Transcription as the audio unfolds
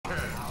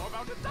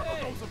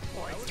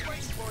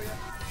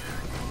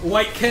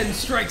White Ken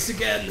strikes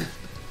again.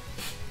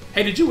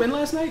 Hey, did you win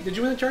last night? Did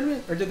you win the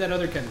tournament? Or did that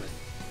other Ken win?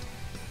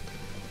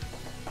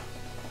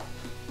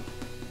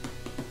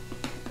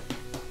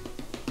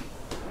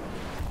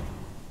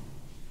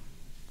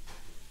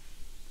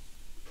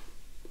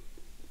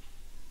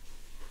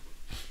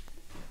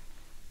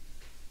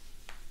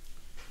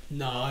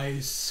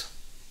 Nice.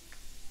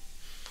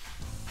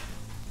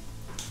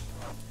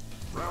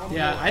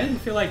 Yeah, I didn't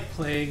feel like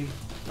playing.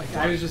 Like,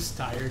 I was just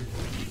tired.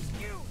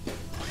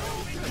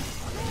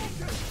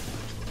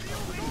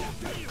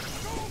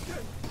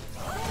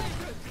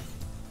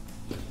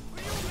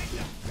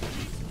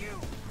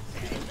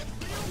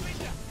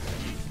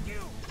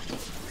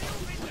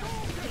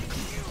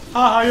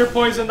 Haha, you're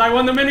poisoned. I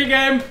won the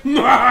minigame.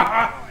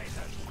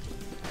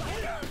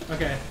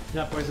 Okay,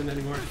 not poisoned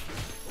anymore.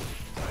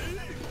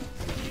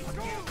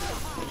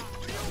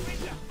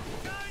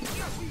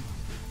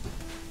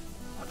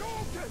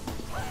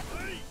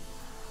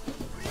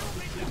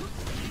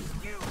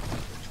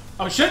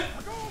 Oh shit!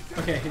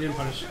 Okay, he didn't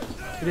punish.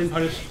 He didn't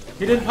punish.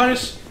 He didn't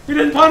punish. He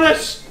didn't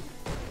punish!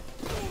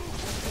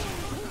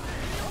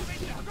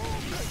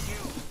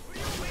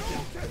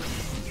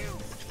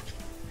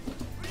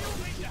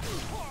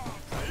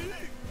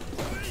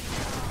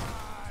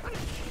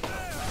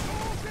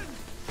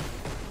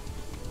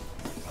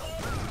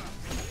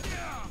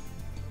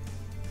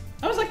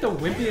 That was like the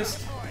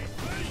wimpiest.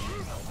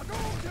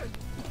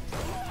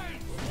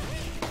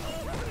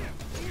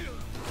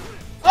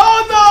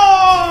 Oh no!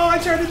 I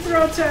tried to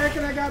throw attack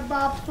and I got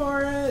bopped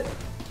for it.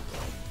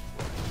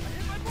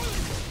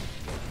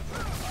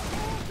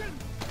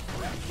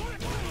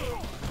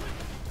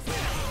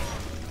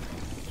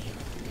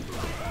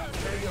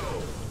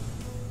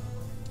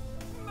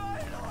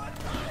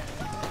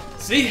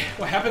 See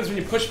what happens when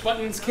you push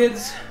buttons,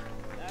 kids?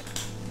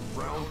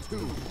 Round 2.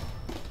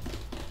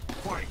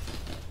 Fight.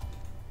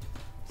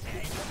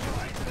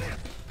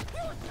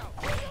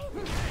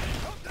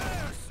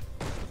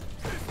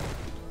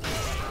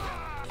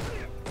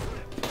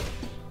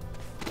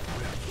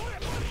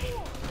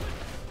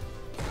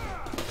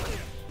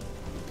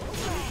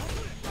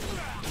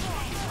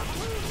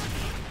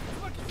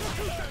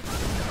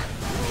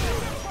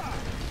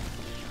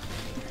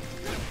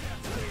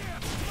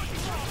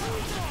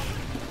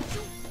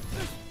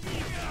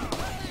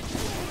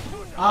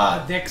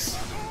 Ah, dicks.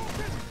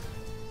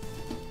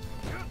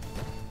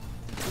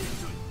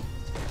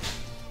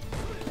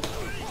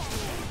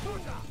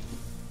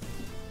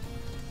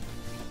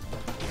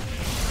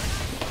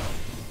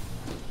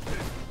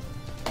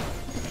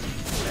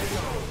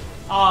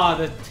 Ah,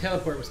 the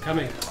teleport was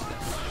coming.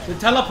 The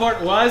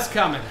teleport was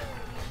coming.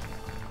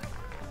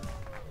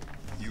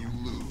 You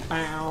lose.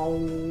 Bow,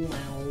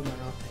 bow, bow.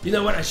 You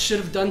know what I should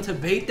have done to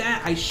bait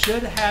that? I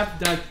should have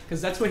done,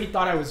 because that's what he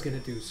thought I was going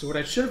to do. So what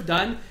I should have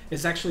done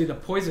is actually the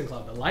Poison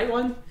Club, the light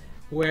one,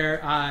 where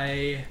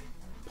I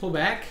pull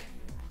back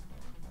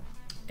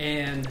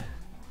and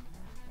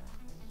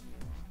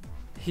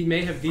he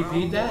may have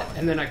DP'd that,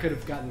 and then I could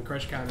have gotten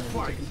Crush Counter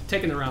and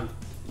taken the round.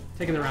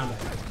 Taken the round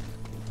back.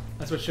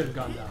 That's what should have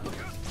gone down.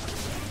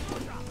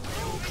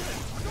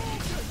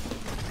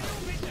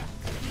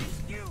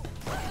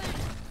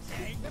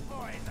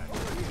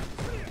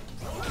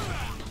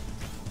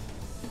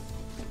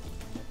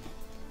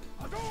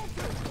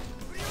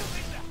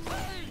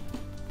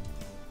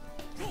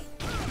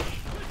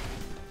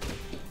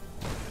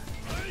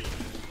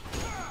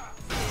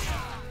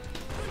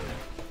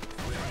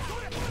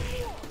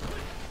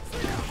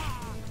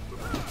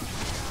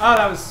 Oh,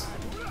 that was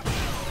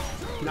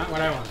not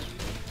what I wanted.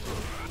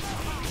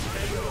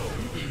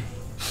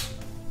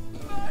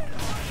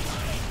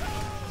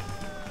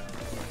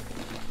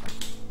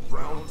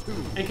 Round 2.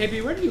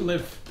 NKB, where do you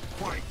live?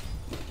 Fight.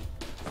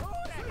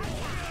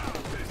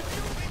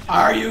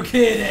 Are you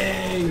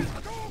kidding?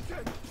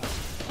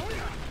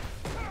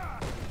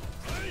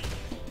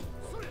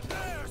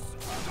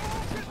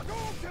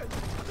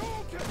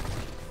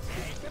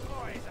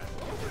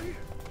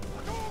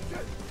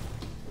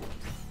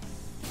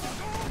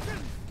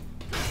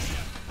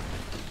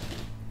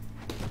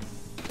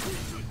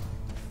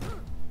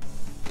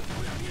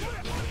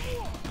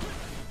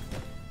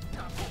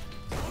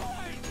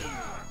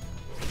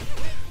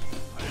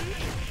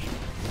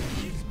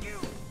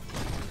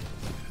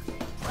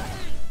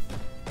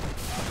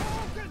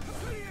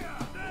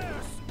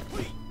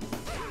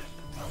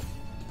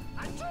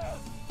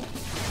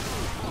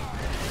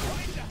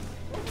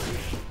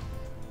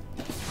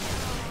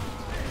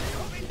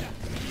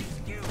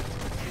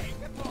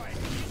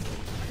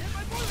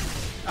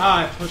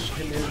 Ah, I pushed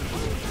him in.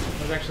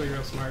 That was actually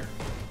real smart.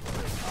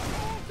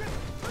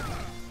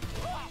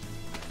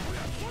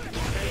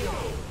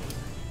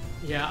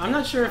 Yeah, I'm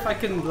not sure if I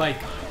can, like...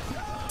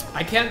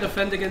 I can't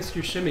defend against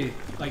your shimmy.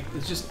 Like,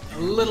 it's just a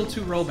little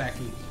too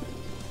rollbacky.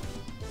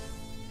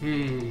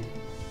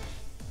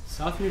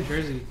 South New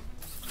Jersey.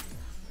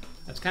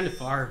 That's kind of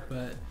far,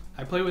 but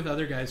I play with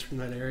other guys from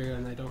that area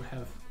and I don't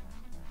have...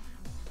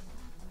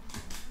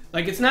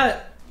 Like, it's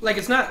not Like,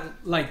 it's not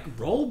like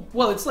roll.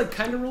 Well, it's like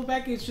kind of roll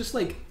back. It's just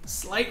like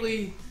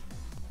slightly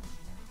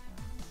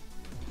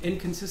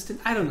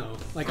inconsistent. I don't know.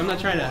 Like, I'm not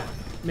trying to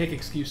make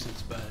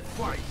excuses, but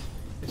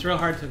it's real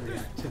hard to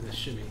react to this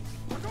shimmy.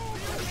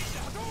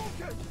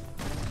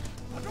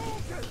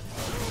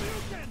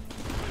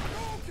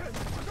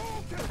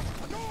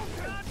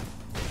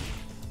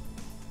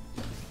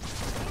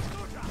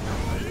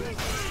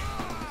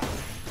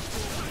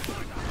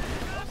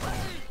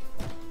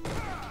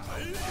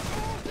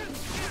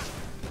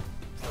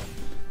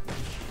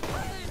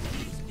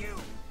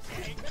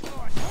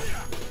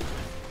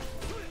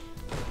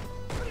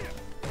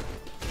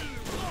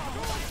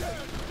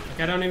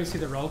 I don't even see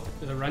the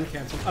run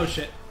cancel. Oh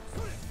shit.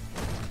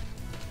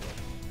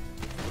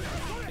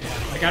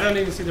 Yeah, like I don't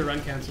even see the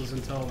run cancels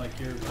until like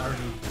you're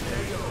already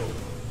there.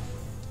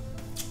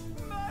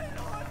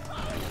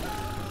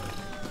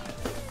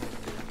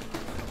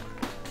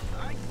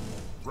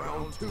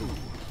 Round 2.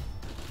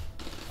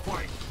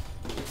 Fight.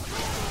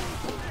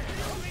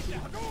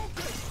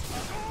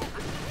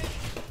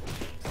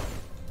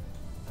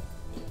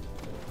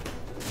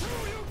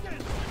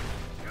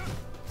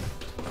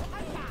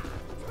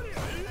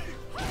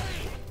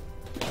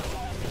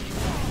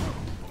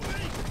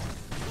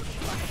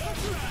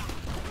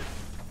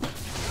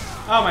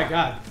 Oh my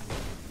god.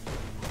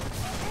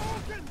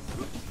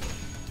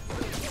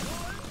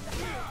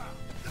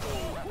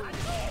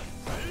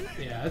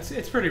 Yeah,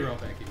 it's pretty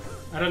rollbacky.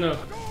 I don't know.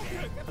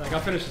 Like, I'll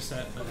finish the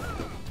set, but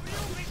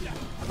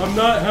I'm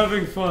not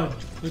having fun.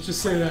 Let's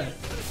just say that.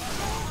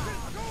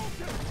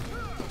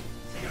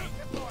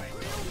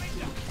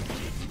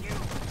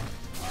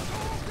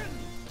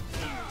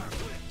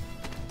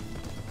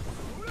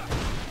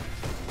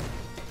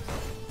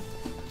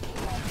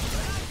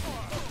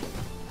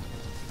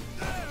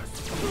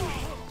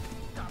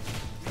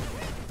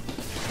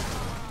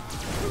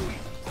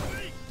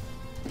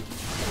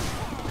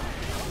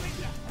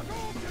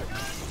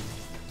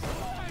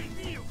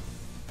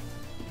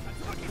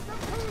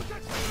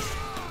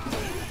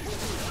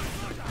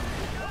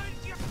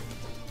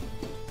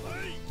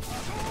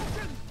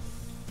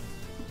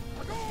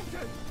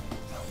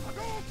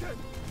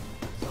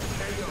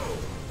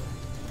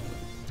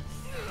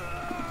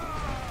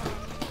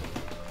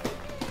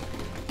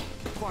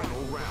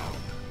 Final round.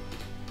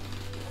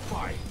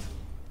 Fight.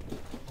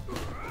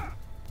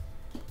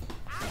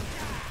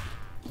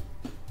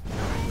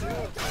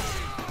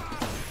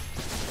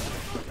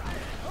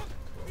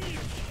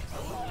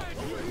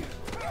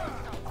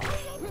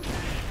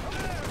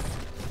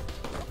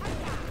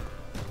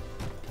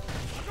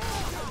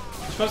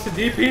 You're supposed to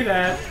DP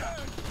that.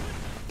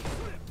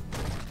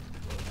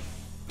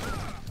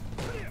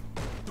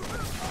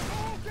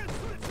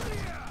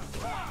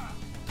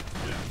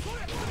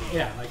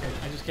 Yeah, like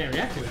I just can't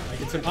react to it.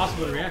 Like it's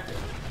impossible to react to it.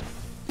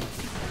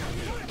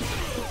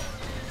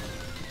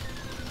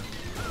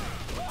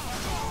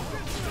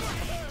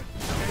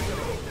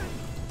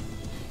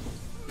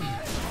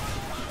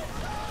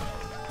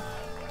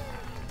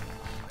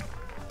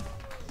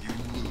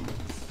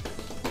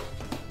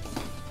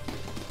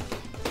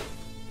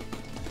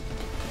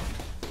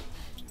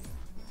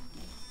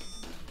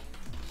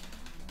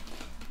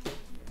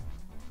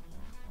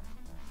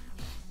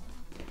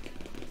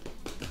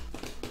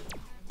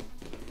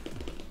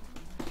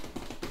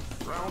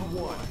 Round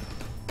 1.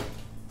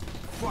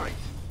 Fight.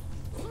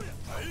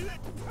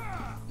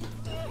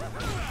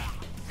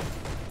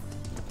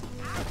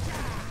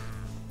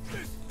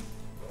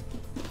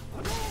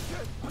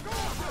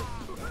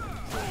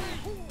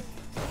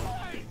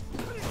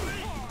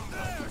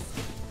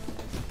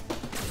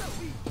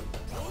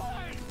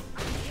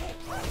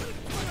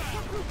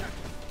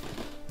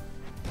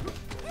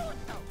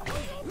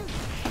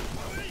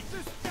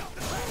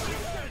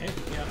 Okay,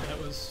 yeah, that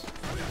was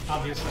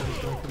obvious I was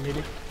going for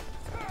meeting.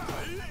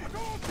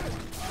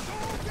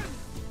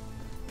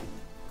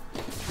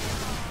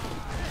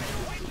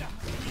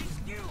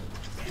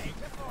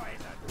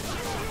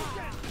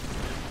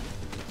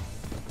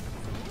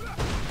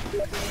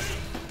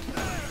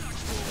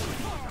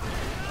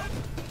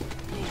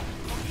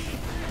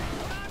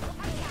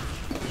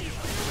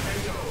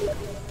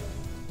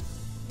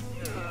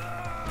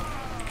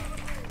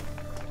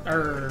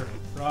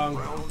 Wrong.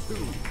 Round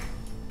 2.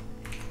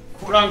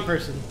 Wrong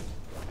person.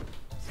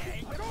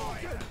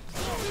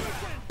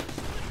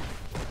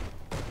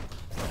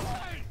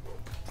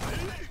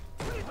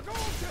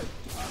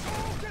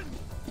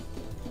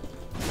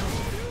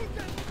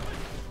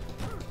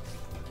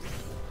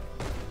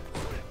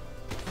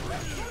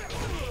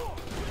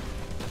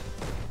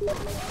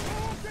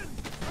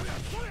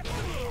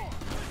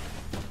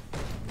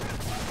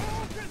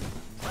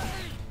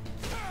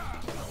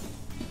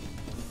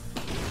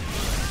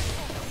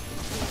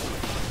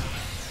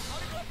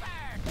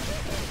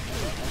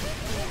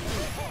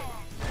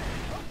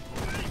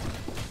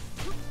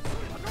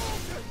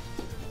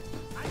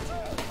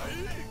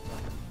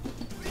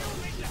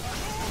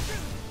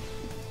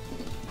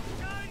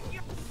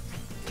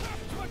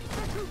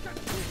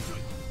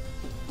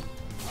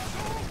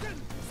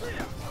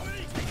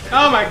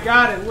 Oh my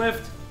god, it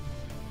whiffed.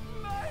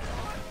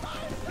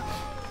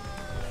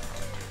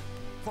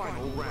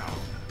 Final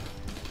round.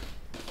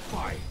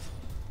 Fight.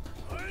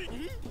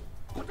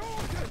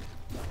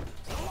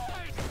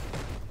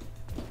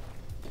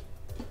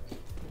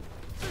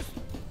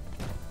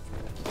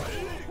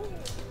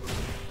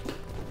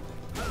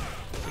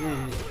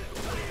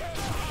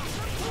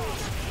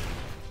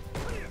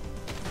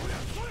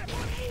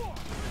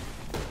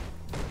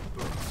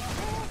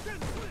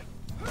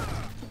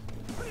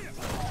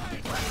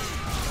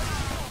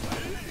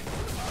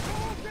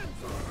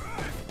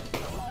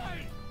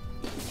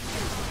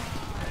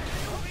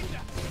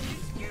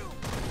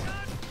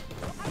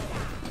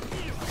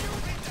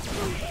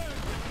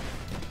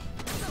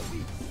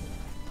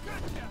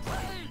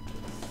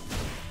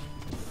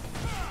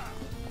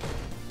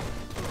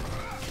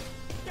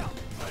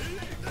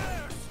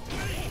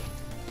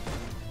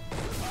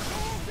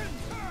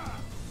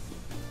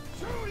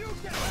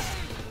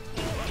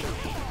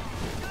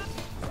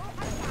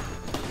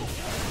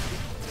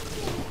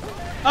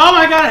 Oh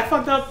my god, I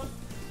fucked up!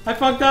 I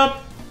fucked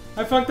up!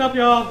 I fucked up,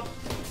 y'all!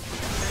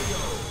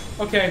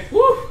 Okay,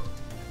 woo!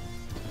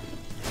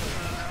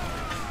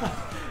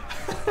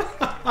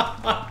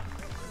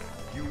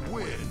 You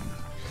win.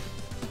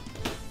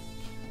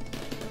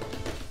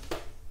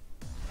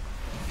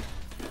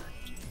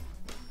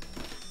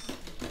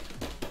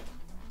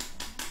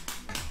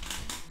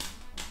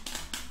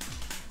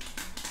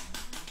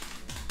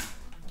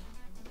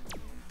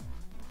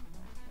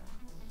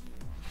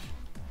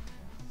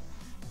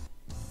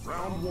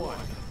 Round one.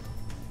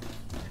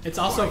 It's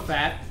also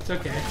fat. It's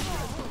okay.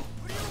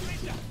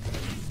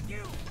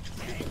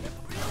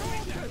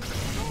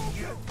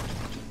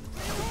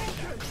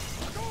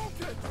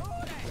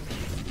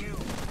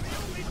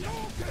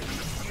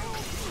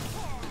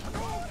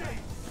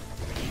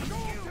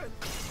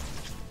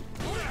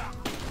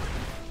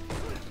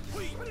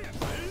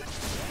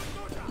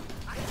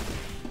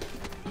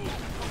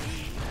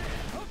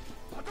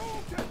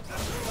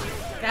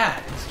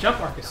 God, this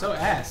jump arc is so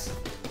ass.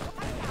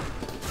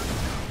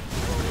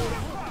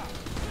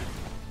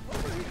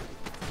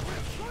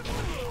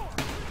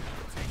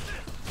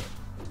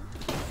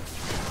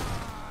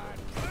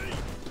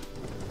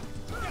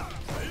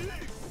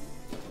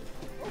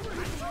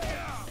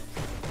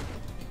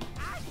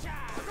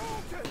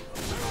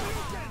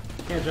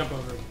 Can't jump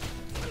over him.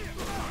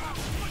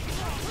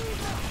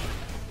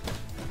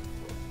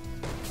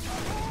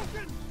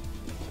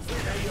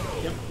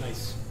 Yep,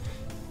 nice.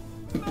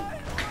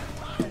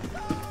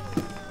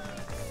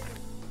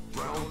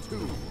 Round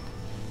two.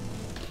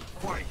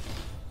 Fight.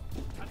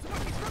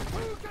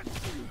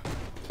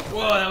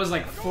 Whoa, that was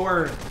like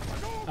 4.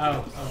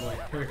 Oh boy.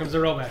 Here comes the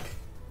rollback.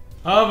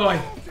 Oh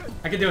boy.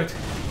 I can do it.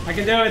 I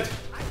can do it.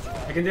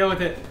 I can deal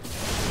with it.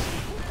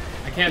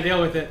 I can't deal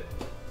with it.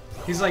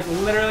 He's like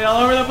literally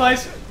all over the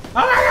place. Oh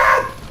my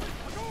god!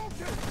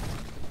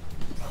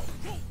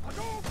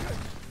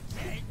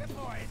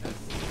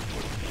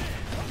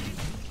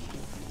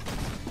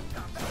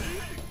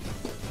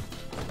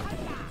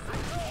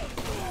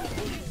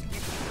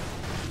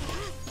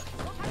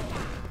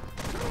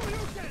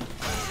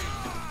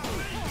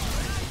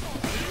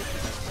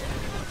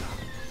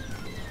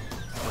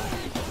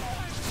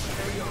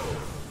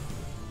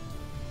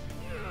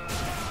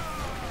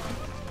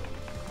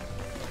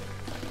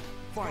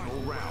 Final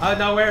round. Oh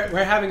no,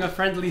 we're having a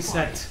friendly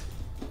set.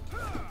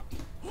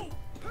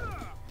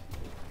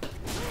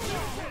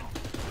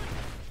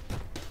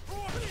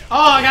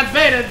 Oh, I got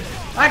baited!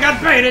 I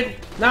got baited!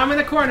 Now I'm in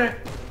the corner.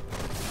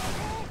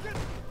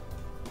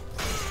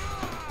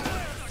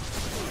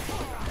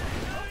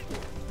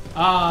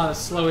 Ah, the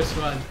slowest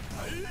one.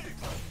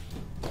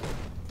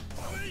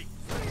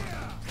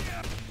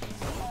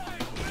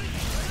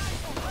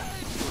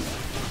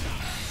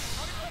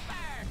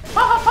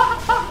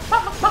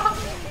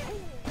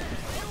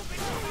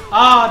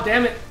 Ah,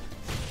 damn it!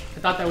 I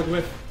thought that would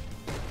whiff.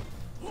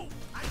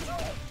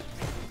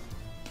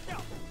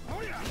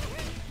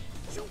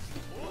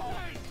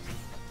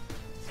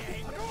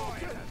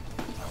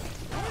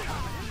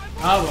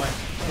 Oh boy.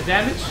 The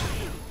damage?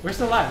 We're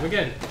still alive. We're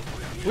good.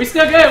 We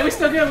still good. We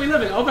still good. We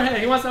live it.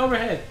 Overhead. He wants the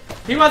overhead.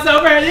 He wants the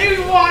overhead. He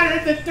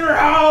wanted to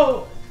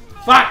throw!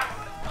 Fuck!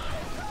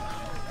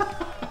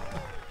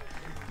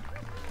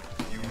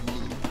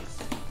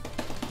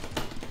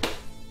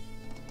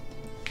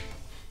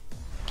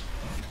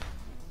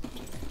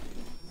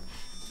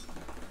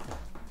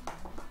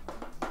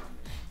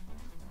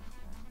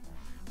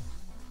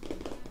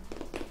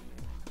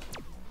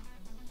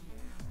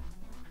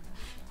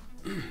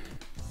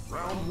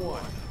 Round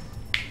one.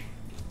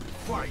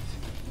 Fight.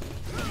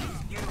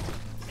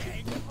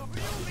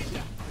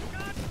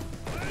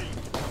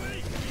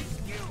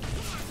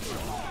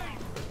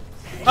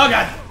 Oh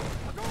god!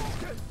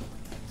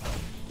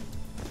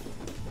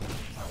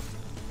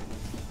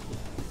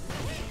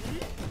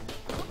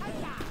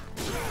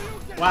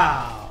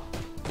 Wow.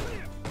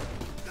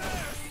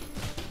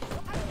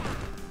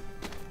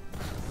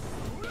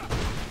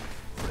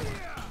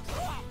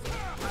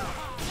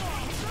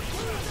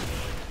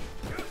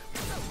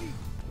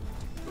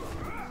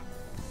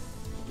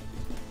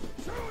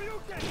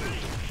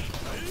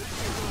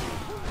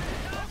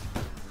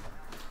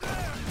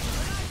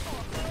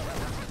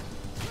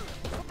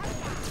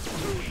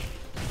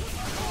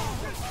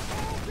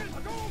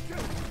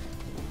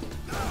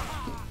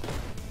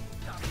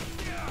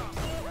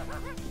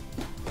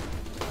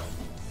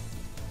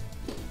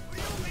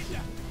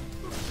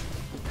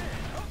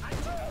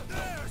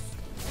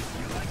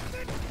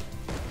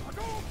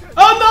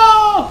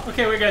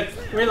 Okay, we're good.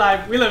 We're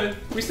alive. We living.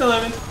 We still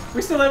living.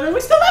 We still living.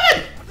 We still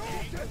living!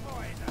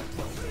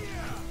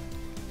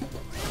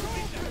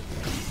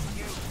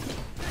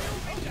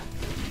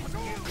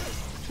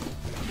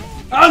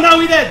 Oh no,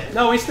 we did!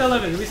 No, we still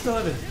living. We still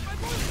living.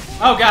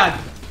 Oh god.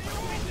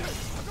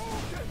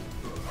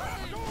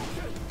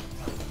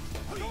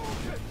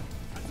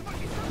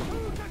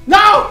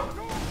 No!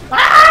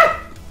 Ah!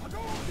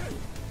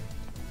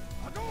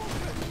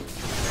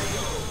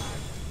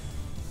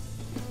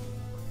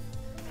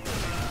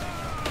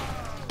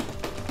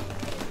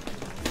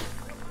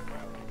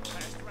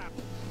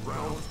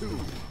 Round 2.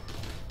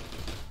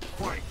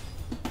 Fight.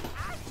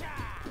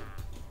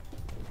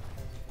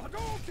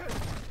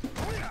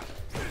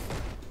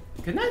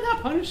 Can I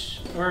not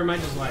punish? Or am I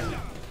just lying?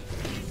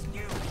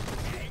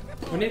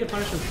 We need to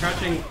punish with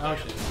crouching. Oh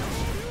shit.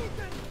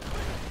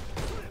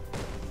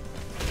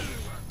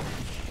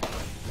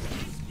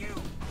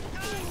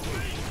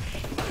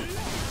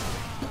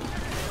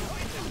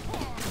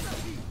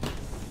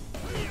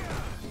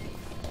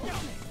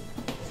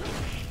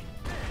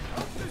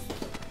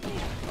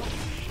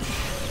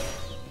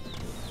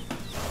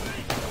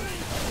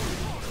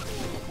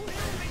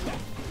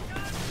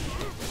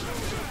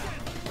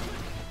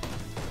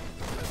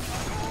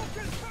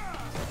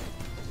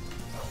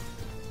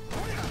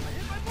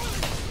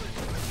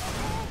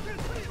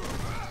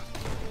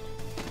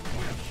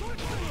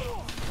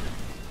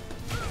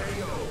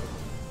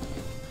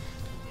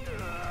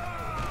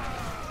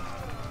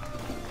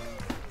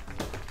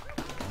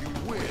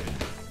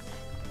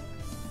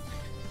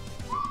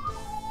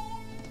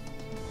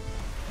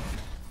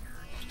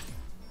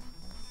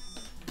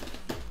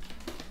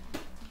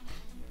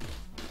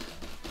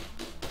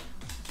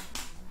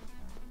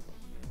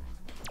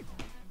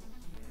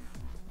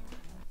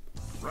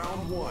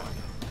 Round 1.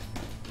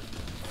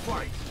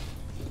 Fight.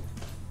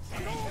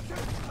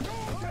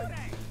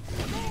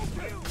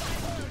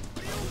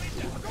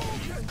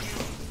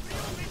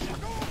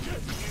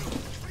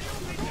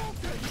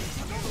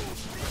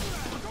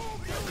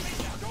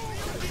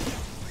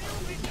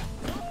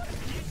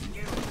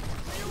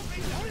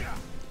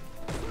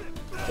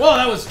 Whoa,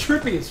 that was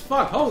trippy as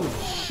fuck. Holy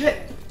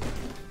shit.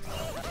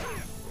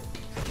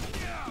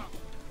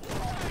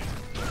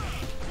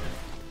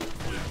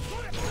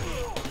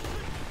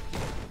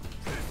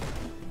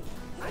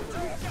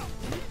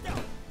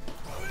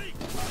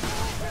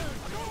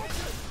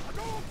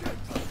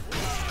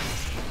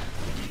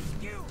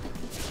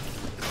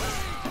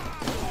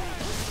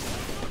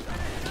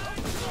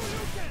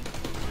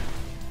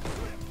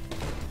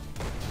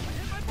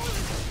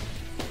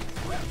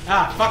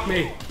 Ah, fuck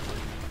me.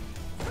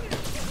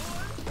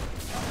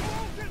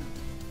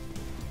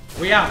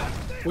 We out.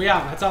 We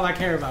out. That's all I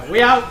care about.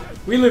 We out.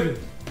 We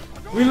living.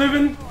 We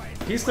living.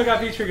 He still got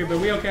V-triggered, but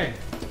we okay.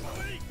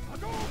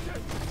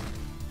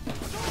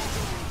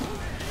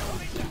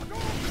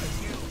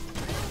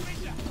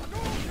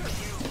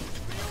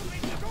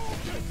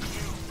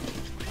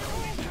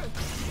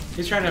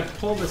 He's trying to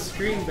pull the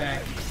screen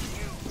back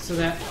so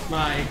that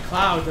my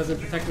cloud doesn't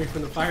protect me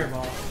from the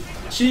fireball.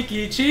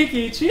 Cheeky,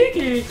 cheeky,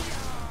 cheeky!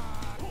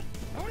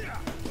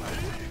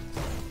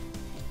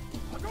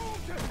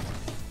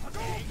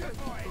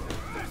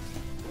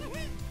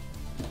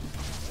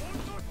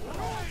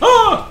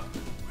 Oh!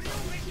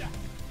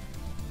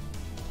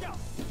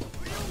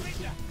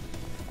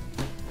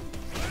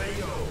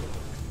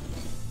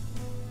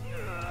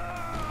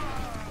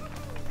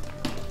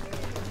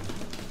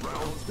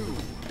 Round 2.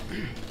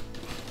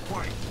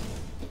 Fight.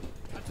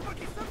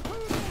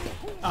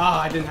 Oh,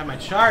 I didn't have my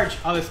charge.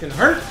 Oh, that's gonna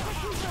hurt.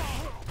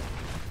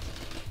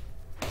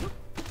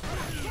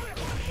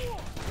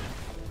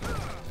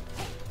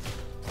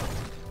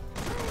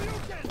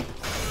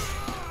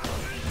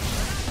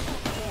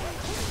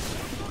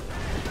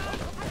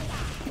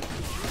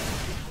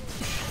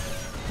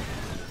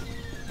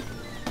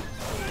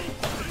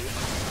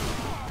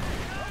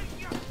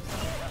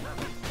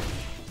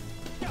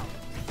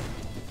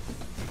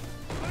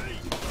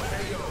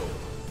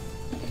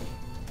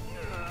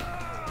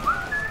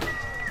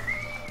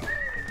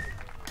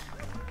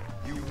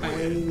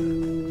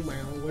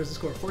 Where's the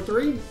score?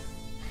 4-3?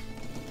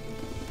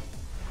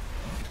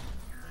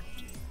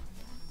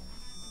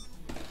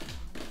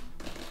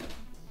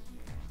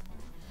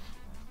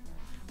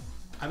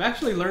 I've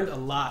actually learned a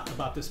lot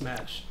about this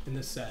match in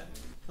this set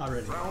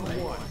already. Round Like,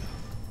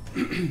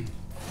 1.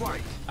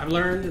 Fight. I've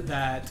learned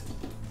that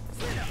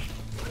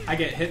I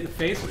get hit in the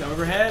face with the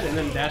overhead and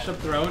then dash up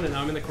thrown, and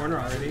now I'm in the corner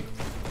already.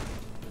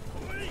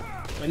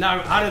 But now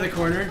I'm out of the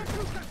corner.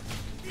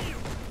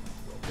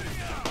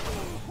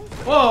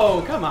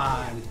 Whoa, come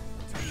on.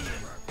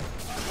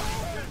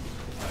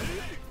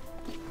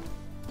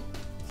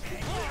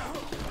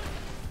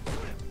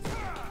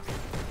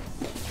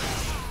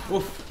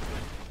 Oof.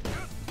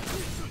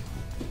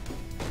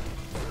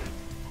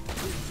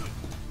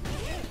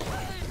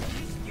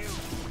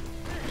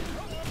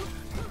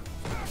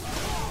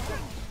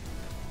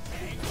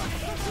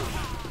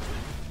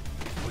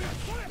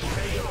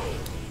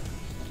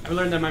 I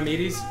learned that my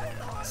meaties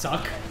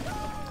suck.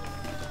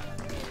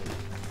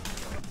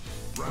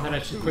 That I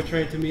should quit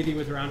trying to meaty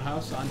with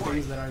roundhouse on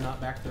things that are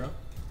not back throw.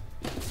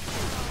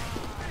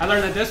 I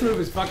learned that this move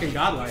is fucking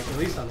godlike, at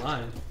least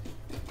online.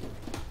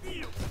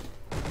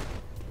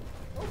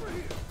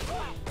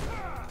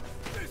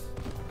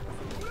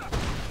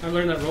 I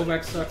learned that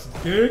rollback sucks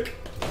dick.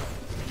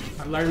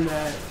 I learned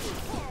that.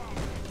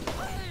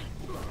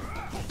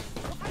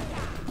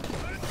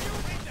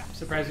 I'm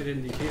surprised you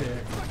didn't DP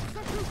there.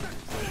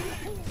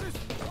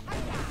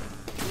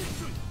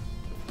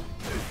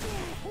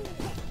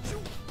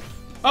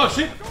 Oh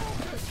shit!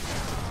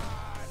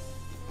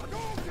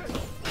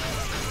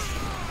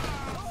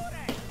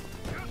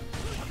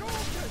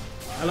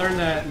 I learned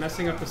that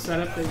messing up the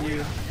setup that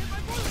you...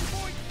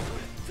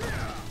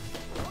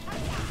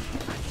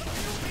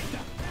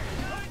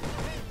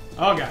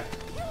 Oh god.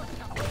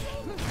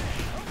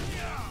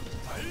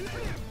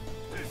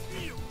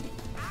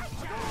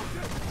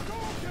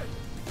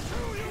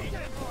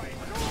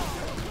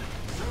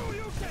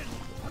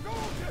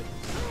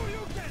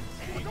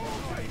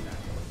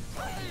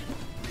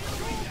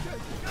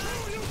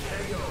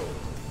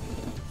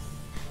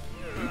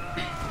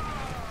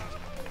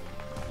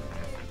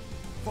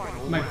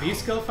 My V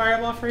skill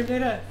fireball frame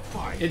data?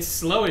 It's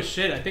slow as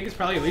shit. I think it's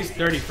probably at least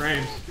 30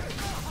 frames.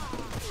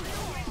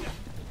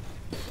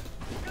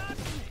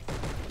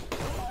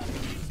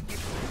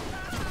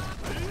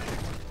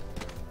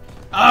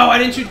 Oh, why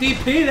didn't you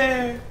DP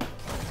there?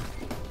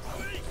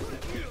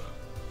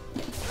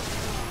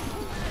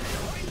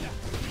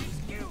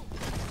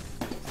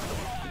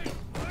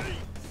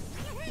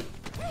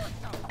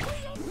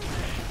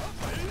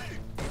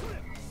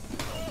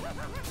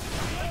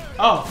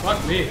 Oh,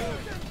 fuck me.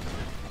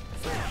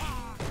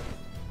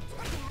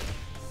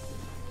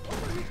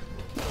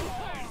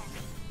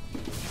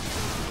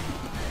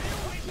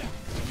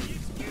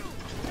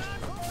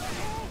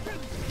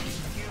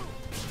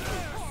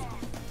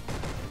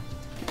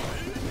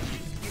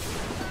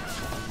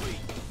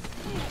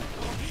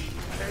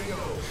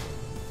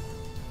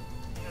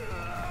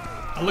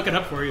 I'll look it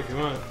up for you if you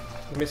want.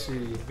 Let me see.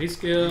 V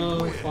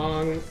skill,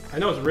 FANG. I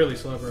know it's really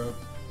slow, bro.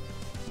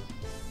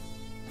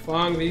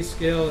 FANG V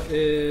skill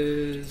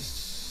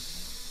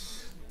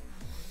is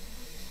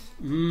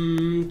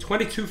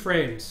 22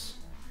 frames.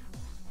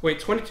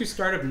 Wait, 22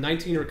 startup,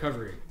 19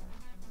 recovery.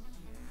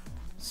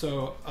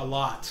 So a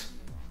lot.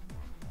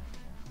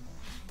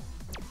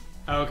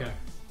 Oh, okay.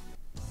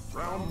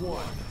 Round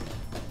one.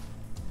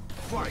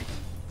 Fight.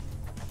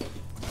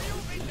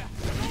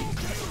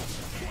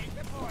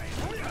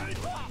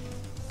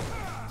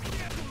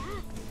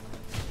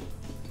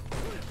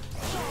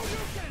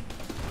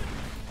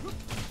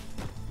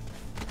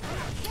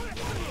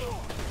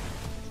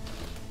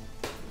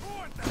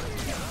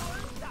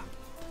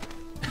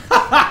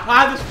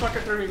 This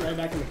fucker threw me right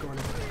back in the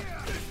corner.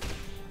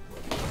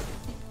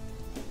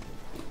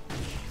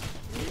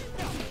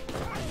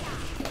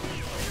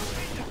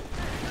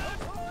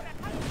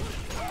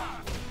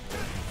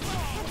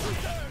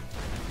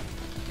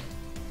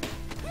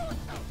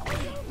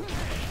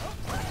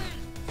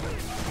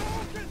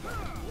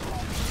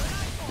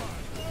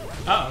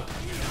 Uh-oh.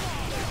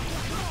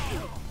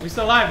 We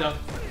still alive though.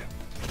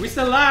 We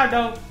still alive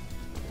though.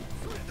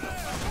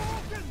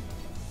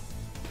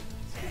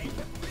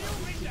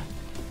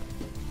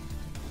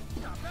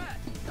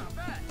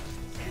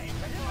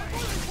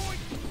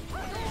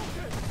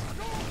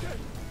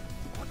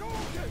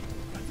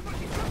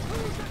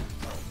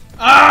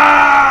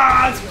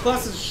 Ah, this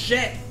plus is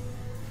shit.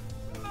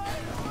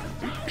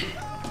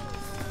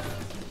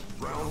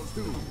 Round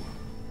two.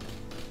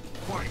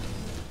 Fight.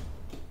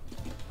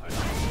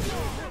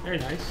 Very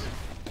nice.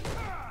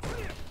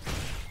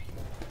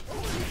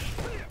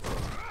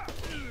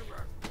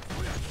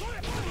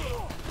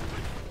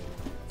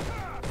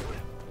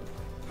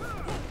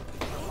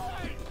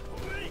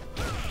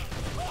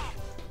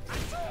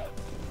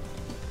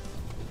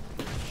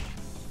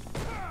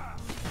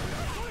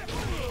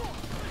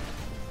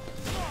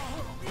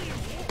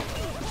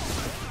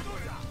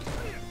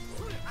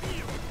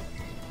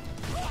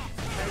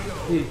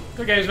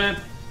 Good games,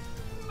 man.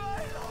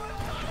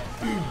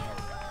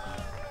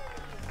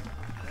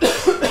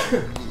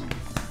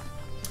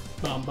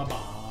 Bum, ba,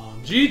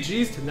 bum.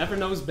 GG's to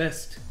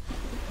NeverKnowsBest.